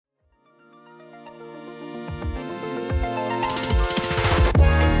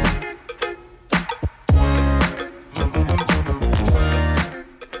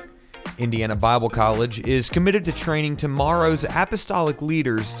Indiana Bible College is committed to training tomorrow's apostolic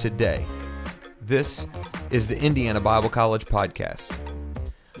leaders today. This is the Indiana Bible College podcast.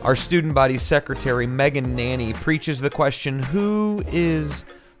 Our student body secretary, Megan Nanny, preaches the question, who is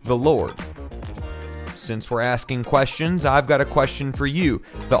the Lord? Since we're asking questions, I've got a question for you,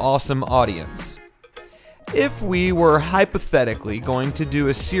 the awesome audience. If we were hypothetically going to do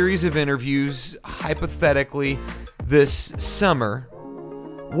a series of interviews, hypothetically, this summer,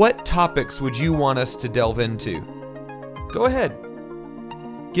 what topics would you want us to delve into? Go ahead.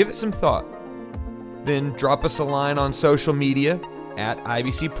 Give it some thought. Then drop us a line on social media at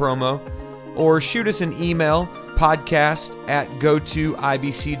IBC Promo, or shoot us an email,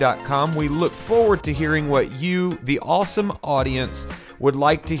 podcast@gotoibc.com. We look forward to hearing what you, the awesome audience, would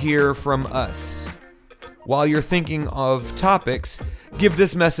like to hear from us. While you're thinking of topics, give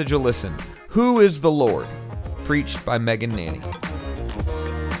this message a listen. Who is the Lord? Preached by Megan Nanny.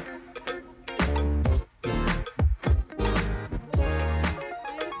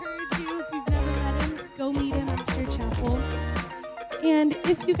 And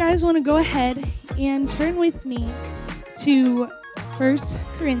if you guys want to go ahead and turn with me to 1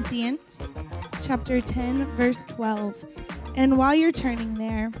 Corinthians chapter 10, verse 12. And while you're turning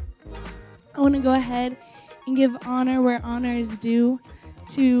there, I want to go ahead and give honor where honor is due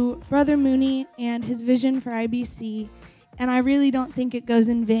to Brother Mooney and his vision for IBC. And I really don't think it goes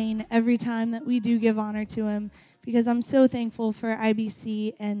in vain every time that we do give honor to him, because I'm so thankful for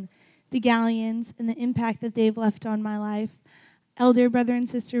IBC and the Galleons and the impact that they've left on my life. Elder brother and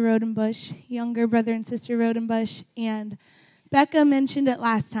sister Rodenbush, younger brother and sister Rodenbush, and Becca mentioned it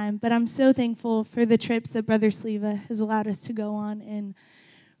last time, but I'm so thankful for the trips that Brother Sleva has allowed us to go on and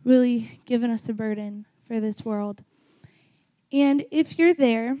really given us a burden for this world. And if you're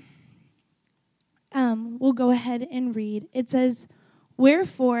there, we'll go ahead and read. It says,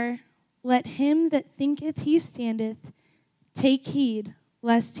 "Wherefore, let him that thinketh he standeth take heed,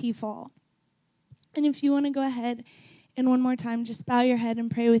 lest he fall." And if you want to go ahead and one more time, just bow your head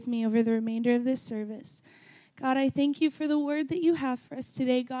and pray with me over the remainder of this service. God, I thank you for the word that you have for us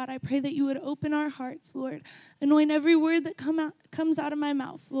today. God, I pray that you would open our hearts, Lord. Anoint every word that comes out of my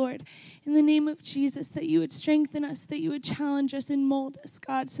mouth, Lord. In the name of Jesus, that you would strengthen us, that you would challenge us and mold us,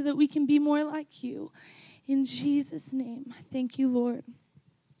 God, so that we can be more like you. In Jesus' name, thank you, Lord.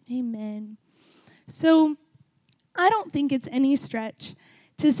 Amen. So, I don't think it's any stretch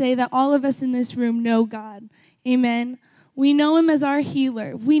to say that all of us in this room know God. Amen. We know him as our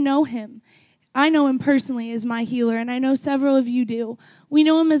healer. We know him. I know him personally as my healer, and I know several of you do. We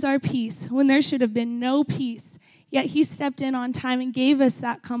know him as our peace when there should have been no peace, yet he stepped in on time and gave us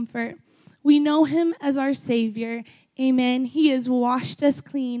that comfort. We know him as our Savior. Amen. He has washed us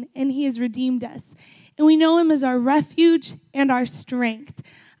clean, and he has redeemed us. And we know him as our refuge and our strength.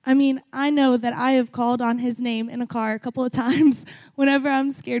 I mean, I know that I have called on his name in a car a couple of times whenever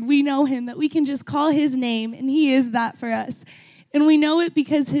I'm scared. We know him, that we can just call his name, and he is that for us. And we know it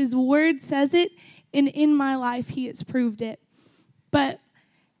because his word says it, and in my life, he has proved it. But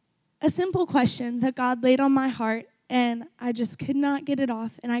a simple question that God laid on my heart, and I just could not get it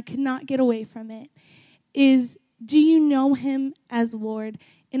off, and I could not get away from it, is, do you know him as Lord?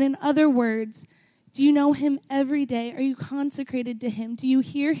 And in other words, do you know him every day? Are you consecrated to him? Do you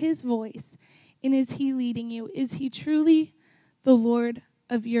hear his voice? And is he leading you? Is he truly the Lord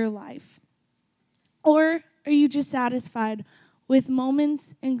of your life? Or are you just satisfied with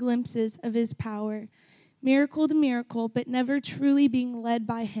moments and glimpses of his power, miracle to miracle, but never truly being led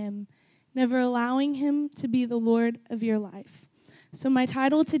by him, never allowing him to be the Lord of your life? So my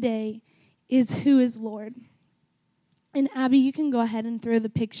title today is Who is Lord? And Abby, you can go ahead and throw the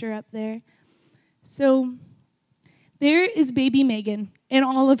picture up there. So there is baby Megan in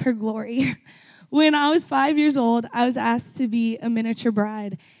all of her glory. When I was 5 years old, I was asked to be a miniature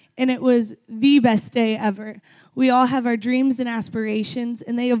bride, and it was the best day ever. We all have our dreams and aspirations,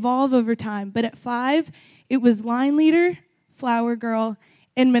 and they evolve over time. But at 5, it was line leader, flower girl,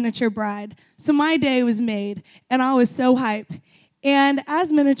 and miniature bride. So my day was made, and I was so hyped. And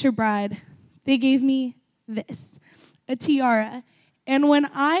as miniature bride, they gave me this, a tiara. And when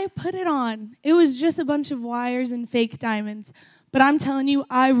I put it on, it was just a bunch of wires and fake diamonds. But I'm telling you,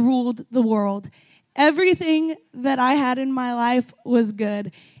 I ruled the world. Everything that I had in my life was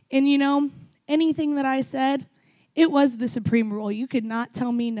good. And you know, anything that I said, it was the supreme rule. You could not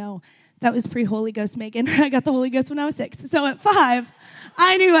tell me no. That was pre-Holy Ghost, Megan. I got the Holy Ghost when I was 6. So at 5,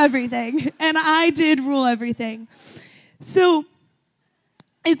 I knew everything. And I did rule everything. So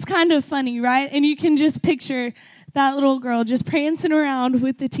it's kind of funny, right? And you can just picture that little girl just prancing around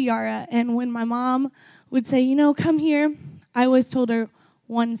with the tiara. And when my mom would say, you know, come here, I always told her,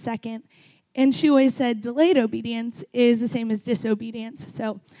 1 second. And she always said delayed obedience is the same as disobedience.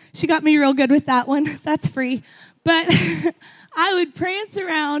 So she got me real good with that one. That's free. But I would prance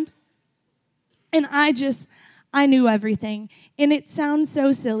around, and I knew everything. And it sounds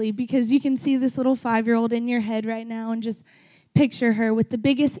so silly because you can see this little 5-year-old in your head right now and just picture her with the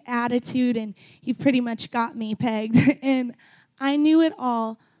biggest attitude, and you've pretty much got me pegged. And I knew it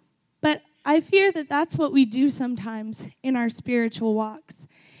all. But I fear that that's what we do sometimes in our spiritual walks.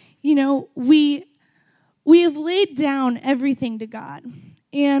 You know, we have laid down everything to God,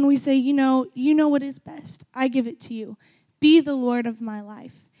 and we say, you know what is best. I give it to you. Be the Lord of my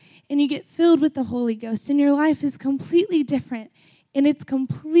life. And you get filled with the Holy Ghost, and your life is completely different, and it's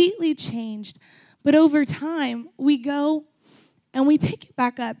completely changed. But over time, we go and we pick it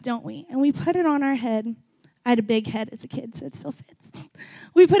back up, don't we? And we put it on our head. I had a big head as a kid, so it still fits.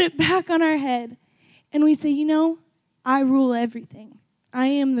 We put it back on our head, and we say, I rule everything. I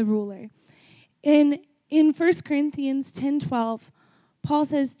am the ruler. In 1 Corinthians 10:12, Paul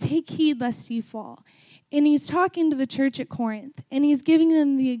says, take heed lest ye fall. And he's talking to the church at Corinth, and he's giving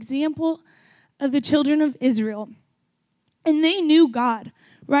them the example of the children of Israel. And they knew God,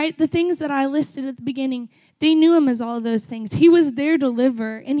 right? The things that I listed at the beginning, they knew him as all of those things. He was their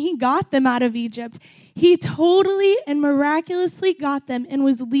deliverer, and he got them out of Egypt. He totally and miraculously got them and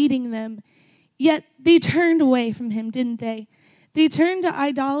was leading them. Yet they turned away from him, didn't they? They turned to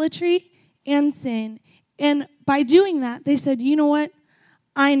idolatry and sin. And by doing that, they said, you know what?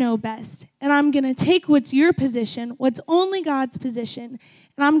 I know best. And I'm going to take what's your position, what's only God's position,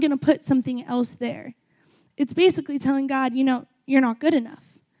 and I'm going to put something else there. It's basically telling God, you're not good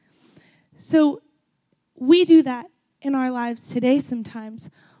enough. So we do that in our lives today sometimes.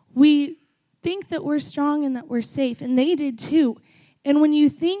 We think that we're strong and that we're safe, and they did too. And when you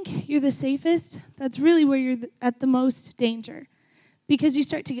think you're the safest, that's really where you're at the most danger. Because you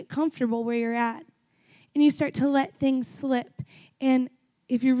start to get comfortable where you're at. And you start to let things slip. And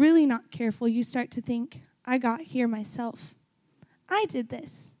if you're really not careful, you start to think, I got here myself. I did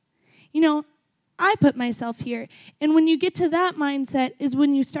this. I put myself here. And when you get to that mindset is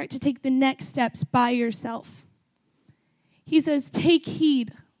when you start to take the next steps by yourself. He says, take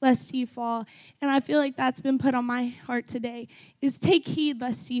heed lest ye fall. And I feel like that's been put on my heart today, is take heed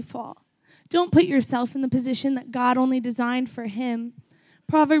lest ye fall. Don't put yourself in the position that God only designed for him.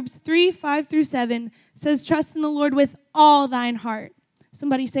 Proverbs 3:5-7 says, trust in the Lord with all thine heart.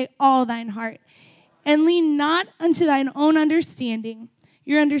 Somebody say, all thine heart. And lean not unto thine own understanding.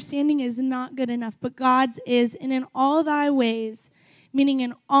 Your understanding is not good enough, but God's is. And in all thy ways, meaning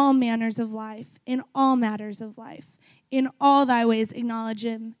in all manners of life, in all matters of life, in all thy ways acknowledge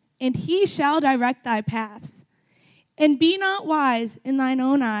him, and he shall direct thy paths. And be not wise in thine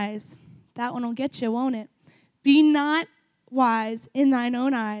own eyes. That one will get you, won't it? Be not wise in thine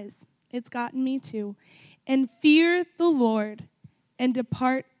own eyes. It's gotten me too. And fear the Lord and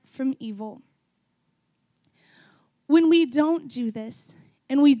depart from evil. When we don't do this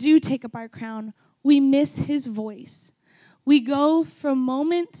and we do take up our crown, we miss his voice. We go from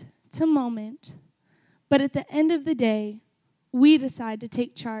moment to moment, but at the end of the day, we decide to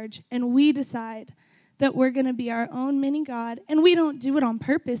take charge and we decide that we're going to be our own mini God, and we don't do it on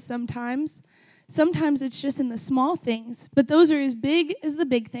purpose sometimes. Sometimes it's just in the small things, but those are as big as the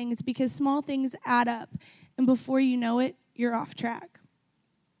big things because small things add up, and before you know it, you're off track.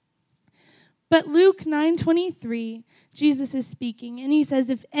 But Luke 9:23, Jesus is speaking, and he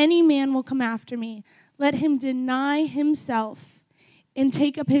says, if any man will come after me, let him deny himself and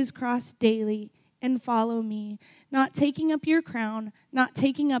take up his cross daily and follow me, not taking up your crown, not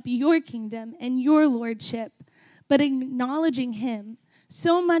taking up your kingdom and your lordship, but acknowledging him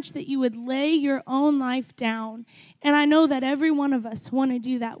so much that you would lay your own life down. And I know that every one of us want to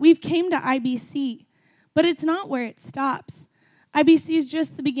do that. We've came to IBC, but it's not where it stops. IBC is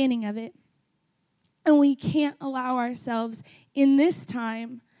just the beginning of it. And we can't allow ourselves in this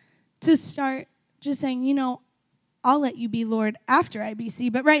time to start just saying, I'll let you be Lord after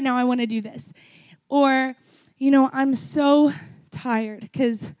IBC, but right now I want to do this. Or, I'm so tired,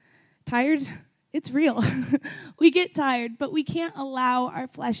 because tired, it's real. We get tired, but we can't allow our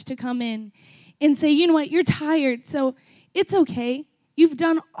flesh to come in and say, you know what, you're tired, so it's okay. You've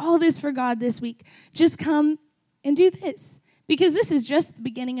done all this for God this week. Just come and do this, because this is just the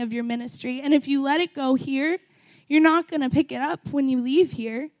beginning of your ministry. And if you let it go here, you're not going to pick it up when you leave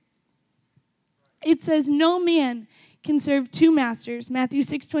here. It says, no man can serve two masters, Matthew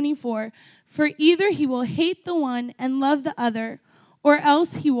 6:24, for either he will hate the one and love the other, or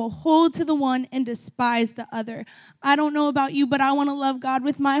else he will hold to the one and despise the other. I don't know about you, but I want to love God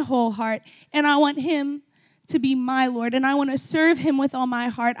with my whole heart, and I want him to be my Lord, and I want to serve him with all my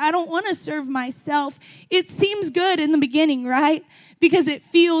heart. I don't want to serve myself. It seems good in the beginning, right? Because it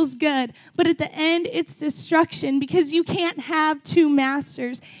feels good. But at the end, it's destruction because you can't have two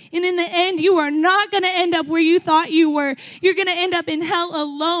masters. And in the end, you are not going to end up where you thought you were. You're going to end up in hell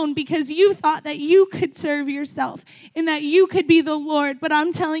alone because you thought that you could serve yourself and that you could be the Lord. But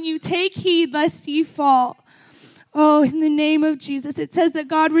I'm telling you, take heed lest ye fall. Oh, in the name of Jesus, it says that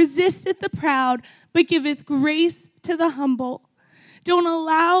God resisteth the proud, but giveth grace to the humble. Don't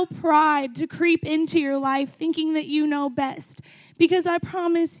allow pride to creep into your life thinking that you know best. Because I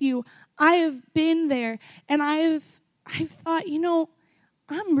promise you, I have been there and I've thought,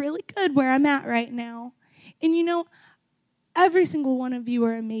 I'm really good where I'm at right now. And every single one of you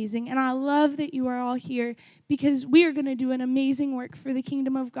are amazing, and I love that you are all here because we are going to do an amazing work for the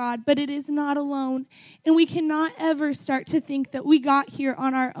kingdom of God, but it is not alone, and we cannot ever start to think that we got here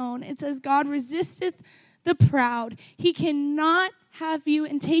on our own. It says, God resisteth the proud. He cannot have you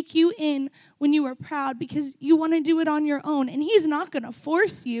and take you in when you are proud because you want to do it on your own, and he's not going to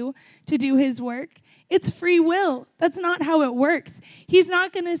force you to do his work. It's free will. That's not how it works. He's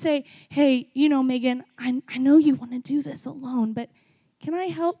not going to say, hey, Megan, I know you want to do this alone, but can I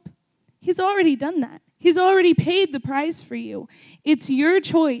help? He's already done that. He's already paid the price for you. It's your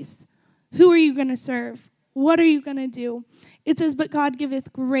choice. Who are you going to serve? What are you going to do? It says, but God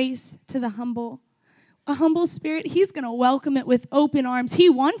giveth grace to the humble. A humble spirit, he's going to welcome it with open arms. He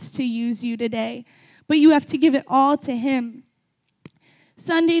wants to use you today, but you have to give it all to him.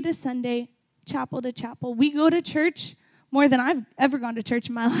 Sunday to Sunday, chapel to chapel. We go to church more than I've ever gone to church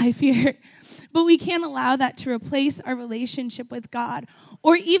in my life here. But we can't allow that to replace our relationship with God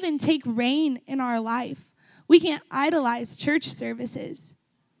or even take reign in our life. We can't idolize church services.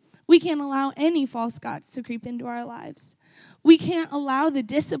 We can't allow any false gods to creep into our lives. We can't allow the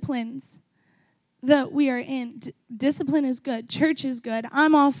disciplines that we are in. Discipline is good. Church is good.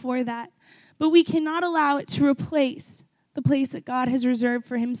 I'm all for that. But we cannot allow it to replace the place that God has reserved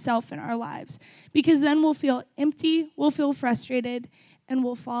for himself in our lives. Because then we'll feel empty, we'll feel frustrated, and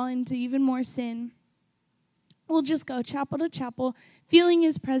we'll fall into even more sin. We'll just go chapel to chapel, feeling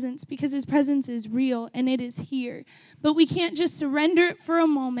his presence because his presence is real and it is here. But we can't just surrender it for a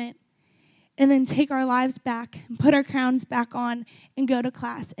moment and then take our lives back and put our crowns back on and go to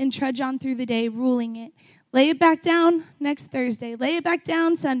class and trudge on through the day ruling it. Lay it back down next Thursday. Lay it back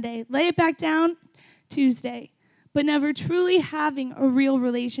down Sunday. Lay it back down Tuesday. But never truly having a real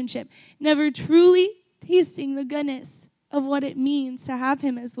relationship, never truly tasting the goodness of what it means to have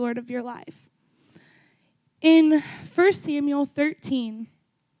him as Lord of your life. In 1 Samuel 13,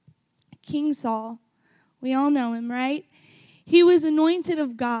 King Saul, we all know him, right? He was anointed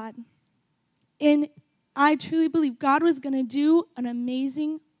of God. And I truly believe God was going to do an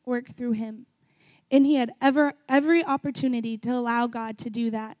amazing work through him. And he had every opportunity to allow God to do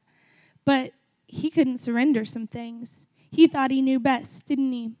that. But he couldn't surrender some things. He thought he knew best,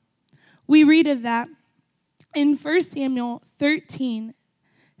 didn't he? We read of that in 1 Samuel 13,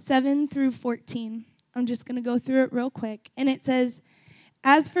 7 through 14. I'm just going to go through it real quick. And it says,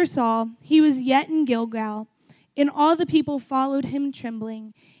 as for Saul, he was yet in Gilgal, and all the people followed him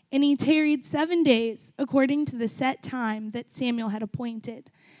trembling. And he tarried 7 days, according to the set time that Samuel had appointed.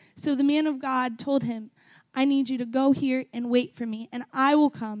 So the man of God told him, I need you to go here and wait for me, and I will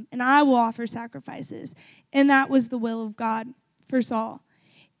come, and I will offer sacrifices. And that was the will of God for Saul.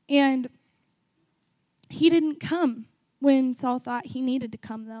 And he didn't come when Saul thought he needed to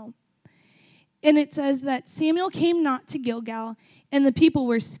come, though. And it says that Samuel came not to Gilgal, and the people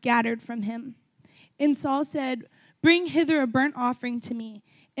were scattered from him. And Saul said, bring hither a burnt offering to me,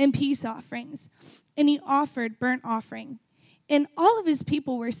 and peace offerings. And he offered burnt offering. And all of his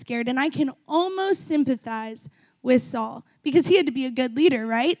people were scared, and I can almost sympathize with Saul because he had to be a good leader,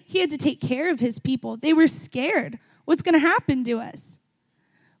 right? He had to take care of his people. They were scared. What's going to happen to us?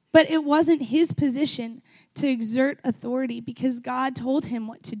 But it wasn't his position to exert authority because God told him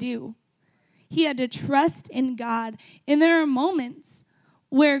what to do. He had to trust in God. And there are moments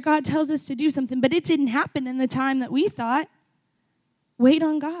where God tells us to do something, but it didn't happen in the time that we thought. Wait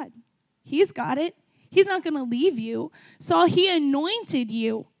on God. He's got it. He's not going to leave you. Saul, he anointed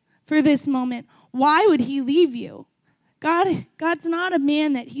you for this moment. Why would he leave you? God's not a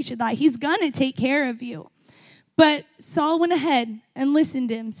man that he should lie. He's going to take care of you. But Saul went ahead and listened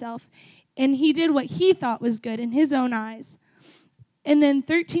to himself, and he did what he thought was good in his own eyes. And then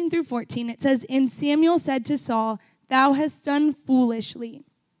 13 through 14, it says, and Samuel said to Saul, thou hast done foolishly.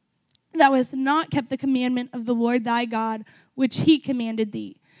 Thou hast not kept the commandment of the Lord thy God, which he commanded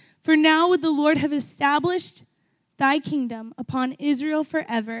thee. For now would the Lord have established thy kingdom upon Israel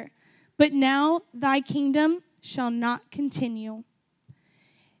forever. But now thy kingdom shall not continue.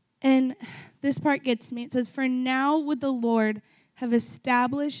 And this part gets me. It says, for now would the Lord have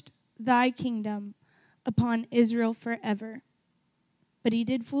established thy kingdom upon Israel forever. But he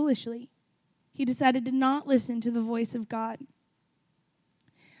did foolishly. He decided to not listen to the voice of God.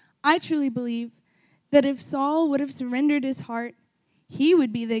 I truly believe that if Saul would have surrendered his heart, he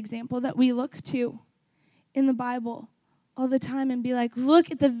would be the example that we look to in the Bible all the time and be like, look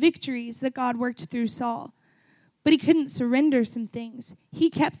at the victories that God worked through Saul. But he couldn't surrender some things. He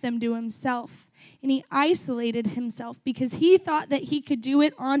kept them to himself, and he isolated himself because he thought that he could do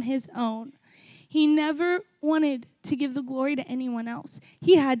it on his own. He never wanted to give the glory to anyone else.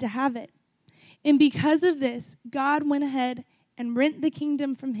 He had to have it. And because of this, God went ahead and rent the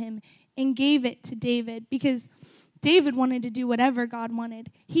kingdom from him and gave it to David because David wanted to do whatever God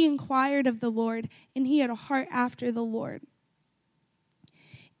wanted. He inquired of the Lord, and he had a heart after the Lord.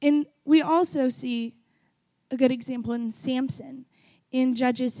 And we also see a good example in Samson in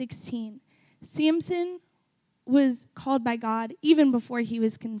Judges 16. Samson was called by God even before he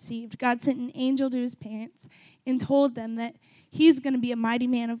was conceived. God sent an angel to his parents and told them that he's going to be a mighty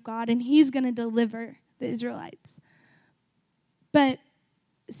man of God and he's going to deliver the Israelites. But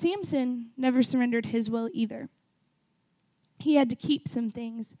Samson never surrendered his will either. He had to keep some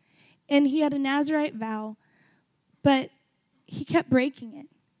things, and he had a Nazirite vow, but he kept breaking it.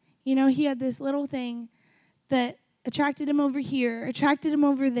 You know, he had this little thing that attracted him over here, attracted him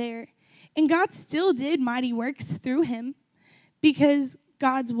over there. And God still did mighty works through him because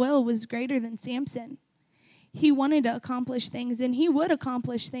God's will was greater than Samson. He wanted to accomplish things, and he would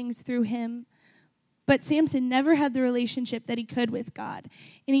accomplish things through him. But Samson never had the relationship that he could with God.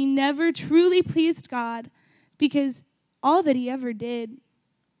 And he never truly pleased God because all that he ever did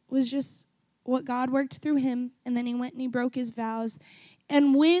was just what God worked through him, and then he went and he broke his vows.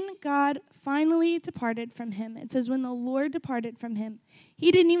 And when God finally departed from him, it says when the Lord departed from him,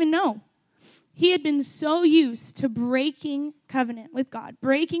 he didn't even know. He had been so used to breaking covenant with God,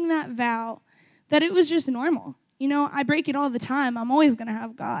 breaking that vow, that it was just normal. You know, I break it all the time. I'm always going to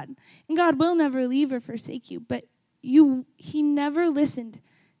have God. And God will never leave or forsake you. But he never listened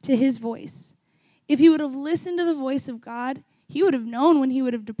to his voice. If he would have listened to the voice of God, he would have known when he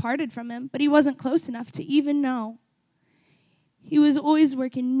would have departed from him. But he wasn't close enough to even know. He was always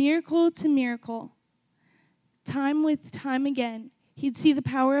working miracle to miracle. Time with time again, he'd see the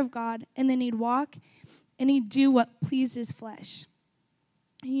power of God, and then he'd walk and he'd do what pleased his flesh.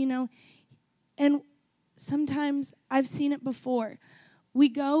 You know, and sometimes I've seen it before. We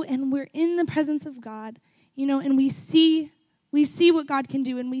go and we're in the presence of God, you know, and we see what God can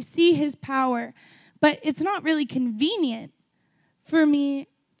do and we see his power, but it's not really convenient for me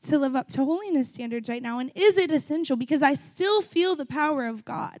to live up to holiness standards right now. And is it essential? Because I still feel the power of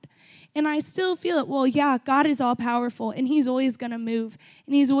God. And I still feel it. Well, yeah, God is all powerful and he's always going to move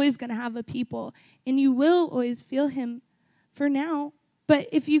and he's always going to have a people. And you will always feel him for now. But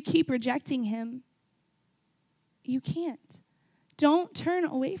if you keep rejecting him, you can't. Don't turn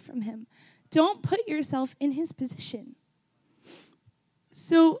away from him. Don't put yourself in his position.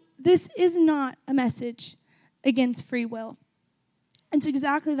 So this is not a message against free will. It's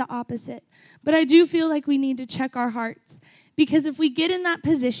exactly the opposite. But I do feel like we need to check our hearts. Because if we get in that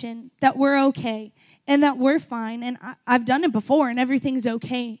position that we're okay and that we're fine, and I've done it before and everything's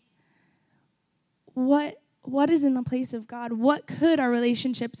okay, what is in the place of God? What could our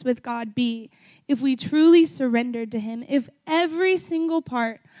relationships with God be if we truly surrendered to him? If every single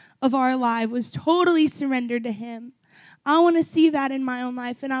part of our life was totally surrendered to him? I want to see that in my own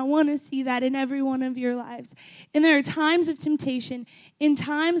life, and I want to see that in every one of your lives. And there are times of temptation, in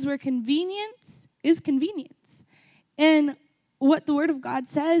times where convenience is convenience. And what the Word of God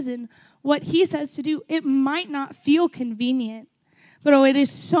says and what he says to do, it might not feel convenient, but it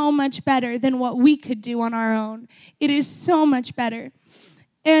is so much better than what we could do on our own. It is so much better.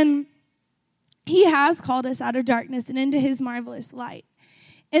 And he has called us out of darkness and into his marvelous light.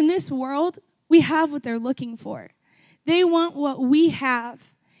 In this world, we have what they're looking for. They want what we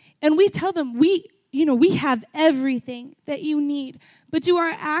have. And we tell them, we have everything that you need. But do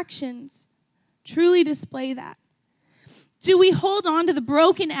our actions truly display that? Do we hold on to the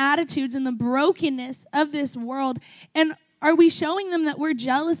broken attitudes and the brokenness of this world? And are we showing them that we're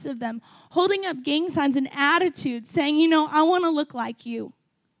jealous of them? Holding up gang signs and attitudes, saying, I want to look like you.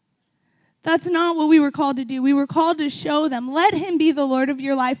 That's not what we were called to do. We were called to show them. Let him be the Lord of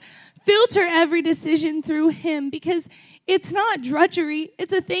your life. Filter every decision through him, because it's not drudgery.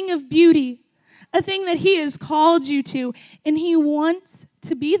 It's a thing of beauty, a thing that he has called you to, and he wants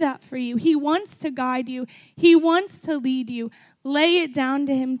to be that for you. He wants to guide you. He wants to lead you. Lay it down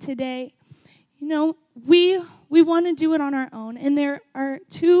to him today. we want to do it on our own. And there are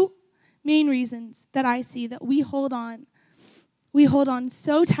two main reasons that I see that we hold on. We hold on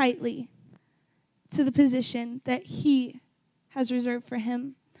so tightly to the position that he has reserved for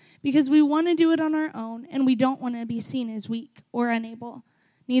him because we want to do it on our own and we don't want to be seen as weak or unable.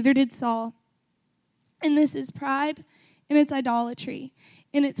 Neither did Saul. And this is pride and it's idolatry.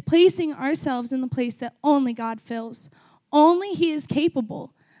 And it's placing ourselves in the place that only God fills. Only he is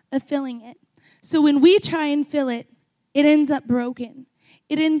capable of filling it. So when we try and fill it, it ends up broken.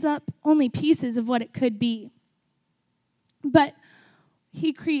 It ends up only pieces of what it could be. But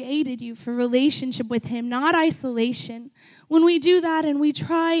he created you for relationship with him, not isolation. When we do that and we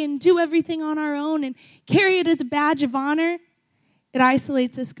try and do everything on our own and carry it as a badge of honor, it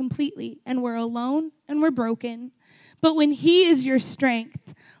isolates us completely and we're alone and we're broken. But when he is your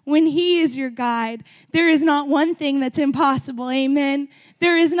strength, when he is your guide, there is not one thing that's impossible, amen?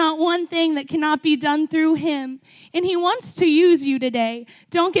 There is not one thing that cannot be done through him. And he wants to use you today.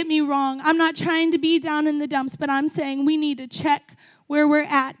 Don't get me wrong. I'm not trying to be down in the dumps, but I'm saying we need to check where we're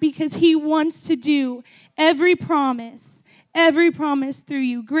at because he wants to do every promise through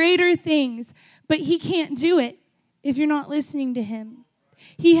you, greater things, but he can't do it if you're not listening to him.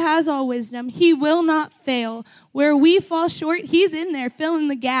 He has all wisdom. He will not fail. Where we fall short, he's in there filling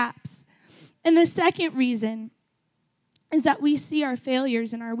the gaps. And the second reason is that we see our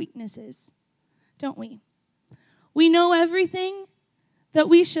failures and our weaknesses, don't we? We know everything that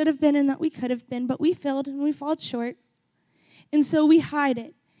we should have been and that we could have been, but we failed and we fall short. And so we hide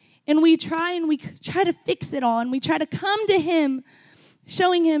it. And we try to fix it all. And we try to come to him,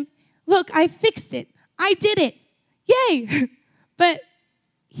 showing him, look, I fixed it. I did it. Yay. But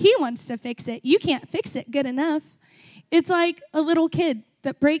he wants to fix it. You can't fix it good enough. It's like a little kid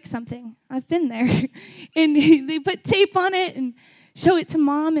that breaks something. I've been there. And they put tape on it and show it to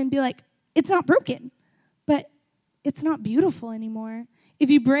mom and be like, it's not broken, but it's not beautiful anymore. If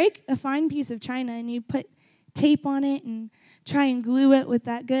you break a fine piece of china and you put tape on it and try and glue it with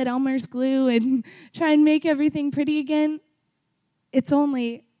that good Elmer's glue and try and make everything pretty again, it's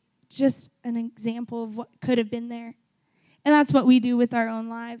only just an example of what could have been there. And that's what we do with our own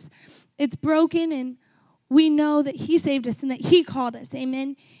lives. It's broken, and we know that he saved us and that he called us,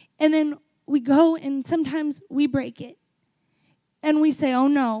 amen? And then we go, and sometimes we break it. And we say, oh,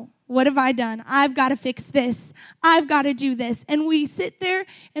 no, what have I done? I've got to fix this. I've got to do this. And we sit there,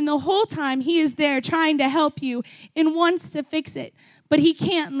 and the whole time he is there trying to help you and wants to fix it. But he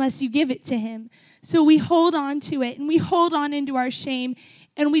can't unless you give it to him. So we hold on to it, and we hold on into our shame,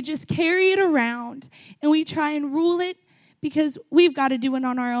 and we just carry it around, and we try and rule it, because we've got to do it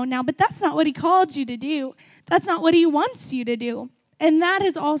on our own now. But that's not what he called you to do. That's not what he wants you to do. And that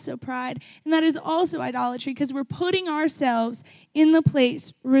is also pride. And that is also idolatry because we're putting ourselves in the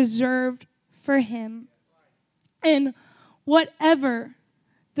place reserved for him. And whatever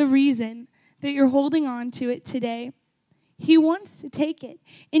the reason that you're holding on to it today, he wants to take it.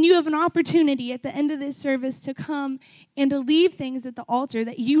 And you have an opportunity at the end of this service to come and to leave things at the altar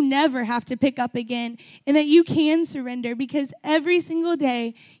that you never have to pick up again and that you can surrender because every single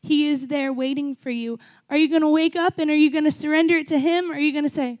day he is there waiting for you. Are you going to wake up and are you going to surrender it to him? Or are you going to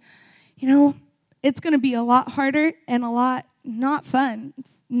say, it's going to be a lot harder and a lot not fun.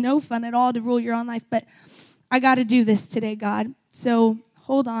 It's no fun at all to rule your own life, but I got to do this today, God. So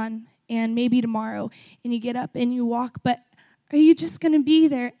hold on. And maybe tomorrow, and you get up and you walk, but are you just going to be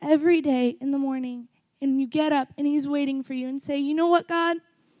there every day in the morning, and you get up, and he's waiting for you, and say, you know what, God?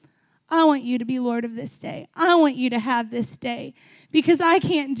 I want you to be Lord of this day. I want you to have this day, because I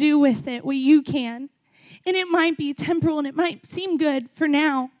can't do with it what you can. And it might be temporal, and it might seem good for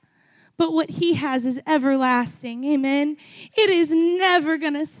now, but what he has is everlasting, amen? It is never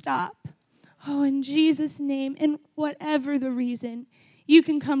going to stop. Oh, in Jesus' name, and whatever the reason, you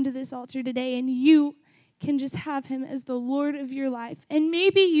can come to this altar today and you can just have him as the Lord of your life. And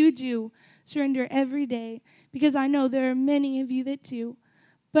maybe you do surrender every day because I know there are many of you that do.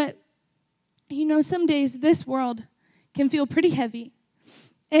 But, some days this world can feel pretty heavy.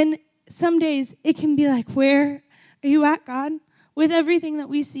 And some days it can be like, where are you at, God? With everything that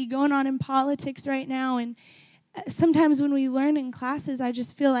we see going on in politics right now. And sometimes when we learn in classes, I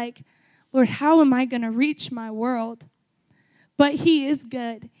just feel like, Lord, how am I going to reach my world? But he is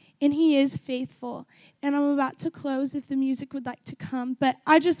good, and he is faithful. And I'm about to close if the music would like to come. But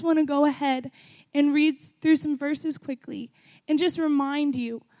I just want to go ahead and read through some verses quickly and just remind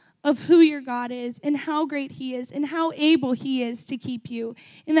you of who your God is and how great he is and how able he is to keep you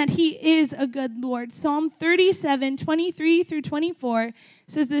and that he is a good Lord. Psalm 37:23-24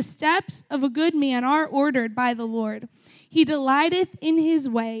 says, the steps of a good man are ordered by the Lord. He delighteth in his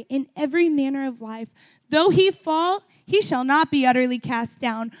way in every manner of life. Though he fall, he shall not be utterly cast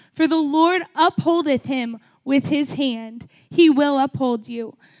down, for the Lord upholdeth him with his hand. He will uphold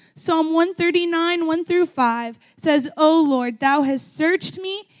you. Psalm 139:1-5 says, O Lord, thou hast searched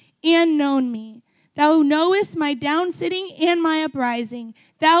me and known me. Thou knowest my downsitting and my uprising.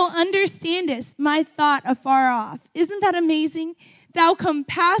 Thou understandest my thought afar off. Isn't that amazing? Thou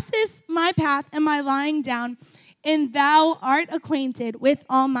compassest my path and my lying down, and thou art acquainted with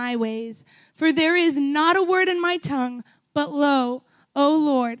all my ways. For there is not a word in my tongue, but lo, O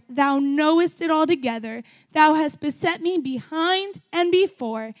Lord, thou knowest it altogether. Thou hast beset me behind and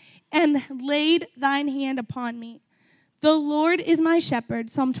before, and laid thine hand upon me. The Lord is my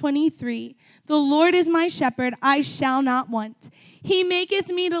shepherd, Psalm 23. The Lord is my shepherd, I shall not want. He maketh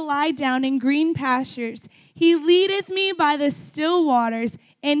me to lie down in green pastures. He leadeth me by the still waters,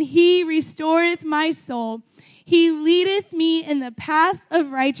 and he restoreth my soul. He leadeth me in the paths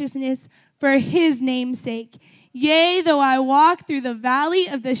of righteousness for his name's sake. Yea, though I walk through the valley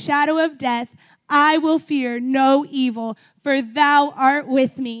of the shadow of death, I will fear no evil, for thou art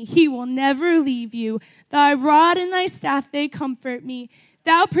with me. He will never leave you. Thy rod and thy staff, they comfort me.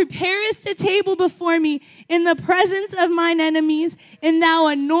 Thou preparest a table before me in the presence of mine enemies, and thou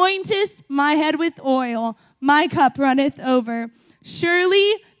anointest my head with oil. My cup runneth over.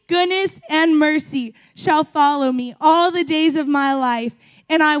 Surely goodness and mercy shall follow me all the days of my life,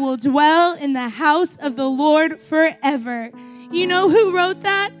 and I will dwell in the house of the Lord forever. You know who wrote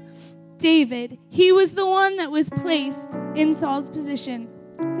that? David. He was the one that was placed in Saul's position.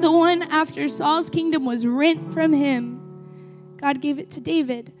 The one after Saul's kingdom was rent from him. God gave it to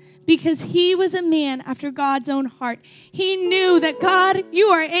David because he was a man after God's own heart. He knew that, God, you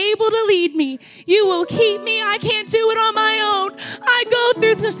are able to lead me. You will keep me. I can't do it on my own. I go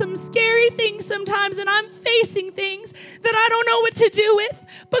through some scary things sometimes, and I'm facing things that I don't know what to do with.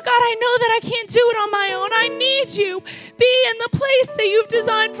 But God, I know that I can't do it on my own. I need you. Be in the place that you've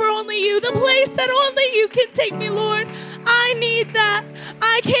designed for only you, the place that only you can take me, Lord. I need that.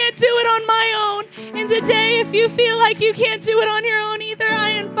 I can't do it on my own. And today, if you feel like you can't do it on your own either,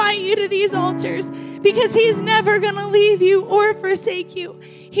 I invite you to these altars because he's never going to leave you or forsake you.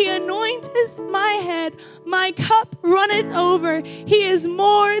 He anointeth my head. My cup runneth over. He is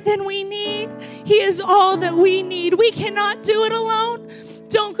more than we need. He is all that we need. We cannot do it alone.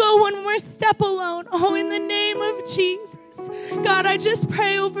 Don't go one more step alone. Oh, in the name of Jesus. God, I just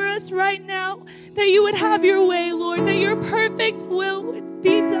pray over us right now that you would have your way, Lord, that your perfect will would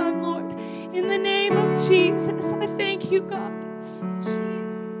be done, Lord. In the name of Jesus, I thank you, God.